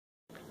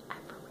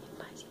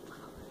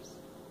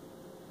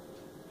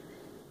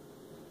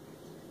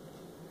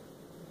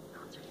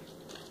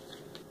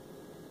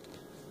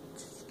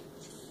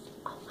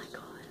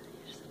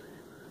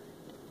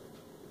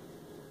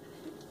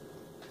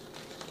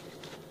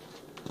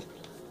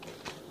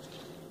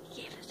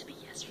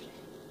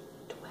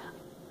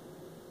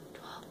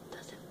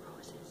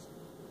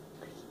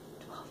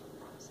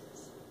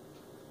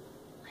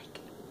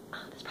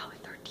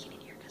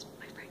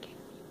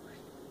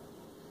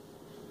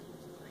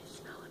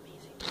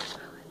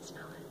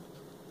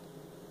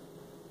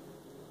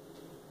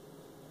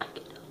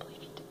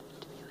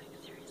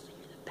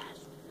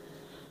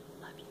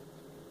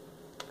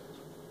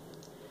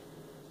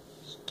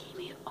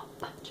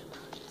bunch of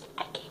roses.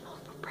 I came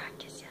home from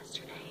practice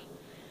yesterday,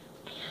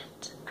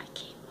 and I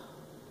came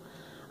home.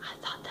 I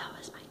thought that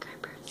was my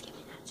grandparents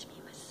giving that to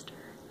me, Mister,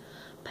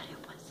 but it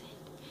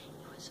wasn't.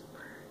 It was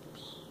for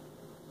me.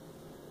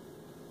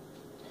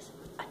 Just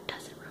a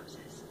dozen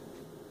roses.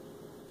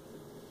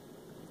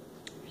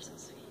 You're so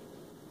sweet.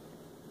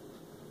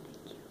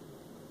 Thank you.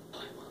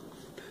 I want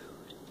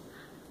food.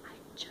 I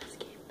just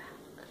came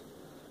back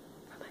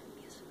from my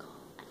musical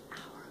an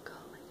hour ago.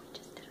 Like, we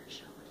just did our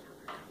show an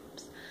hour ago.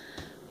 Oops.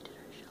 We did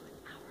our show an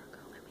hour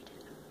ago and we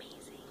did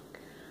amazing.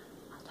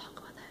 I'll talk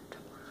about that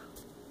tomorrow.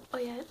 Oh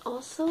yeah, and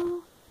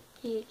also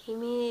he gave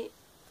me,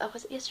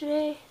 was it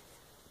yesterday?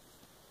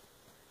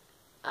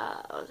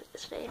 Was it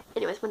yesterday?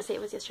 Anyways, I'm gonna say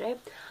it was yesterday.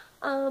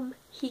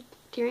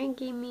 Darren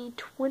gave me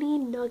 20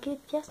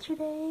 nuggets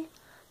yesterday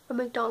from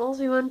McDonald's.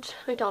 We went to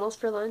McDonald's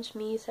for lunch,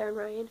 me, Sarah, and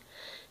Ryan,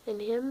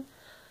 and him.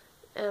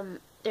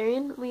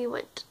 Darian, we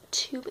went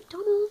to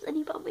McDonald's and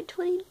he bought me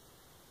 20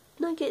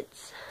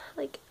 nuggets,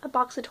 like a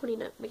box of 20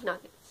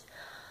 McNuggets.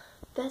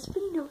 That's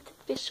when you know it's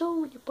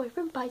official, when your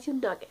boyfriend buys you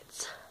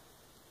nuggets.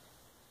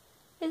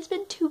 It's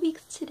been 2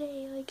 weeks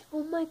today, like,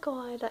 oh my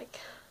god, like,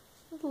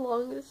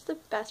 this is the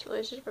best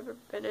relationship I've ever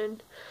been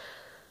in.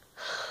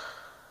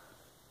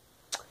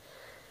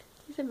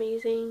 He's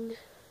amazing.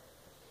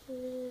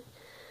 Can't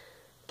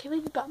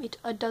believe he bought me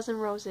a dozen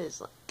roses.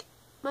 Like,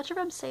 I'm not sure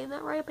if I'm saying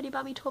that right, but he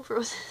bought me 12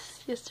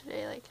 roses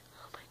yesterday. Like,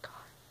 oh my god.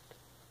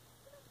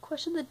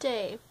 Question of the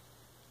day.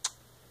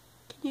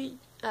 Can you,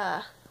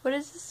 what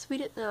is the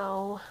sweetest,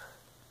 no.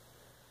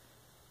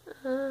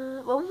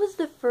 What was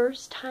the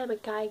first time a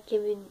guy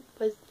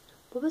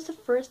what was the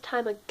first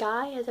time a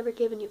guy has ever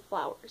given you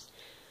flowers?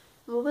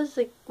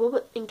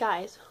 And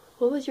guys,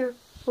 what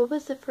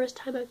was the first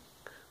time a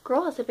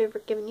girl has ever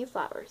given you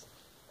flowers?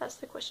 That's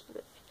the question of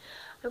the day.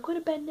 I'm going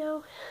to bed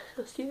now.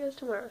 I'll see you guys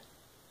tomorrow.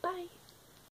 Bye.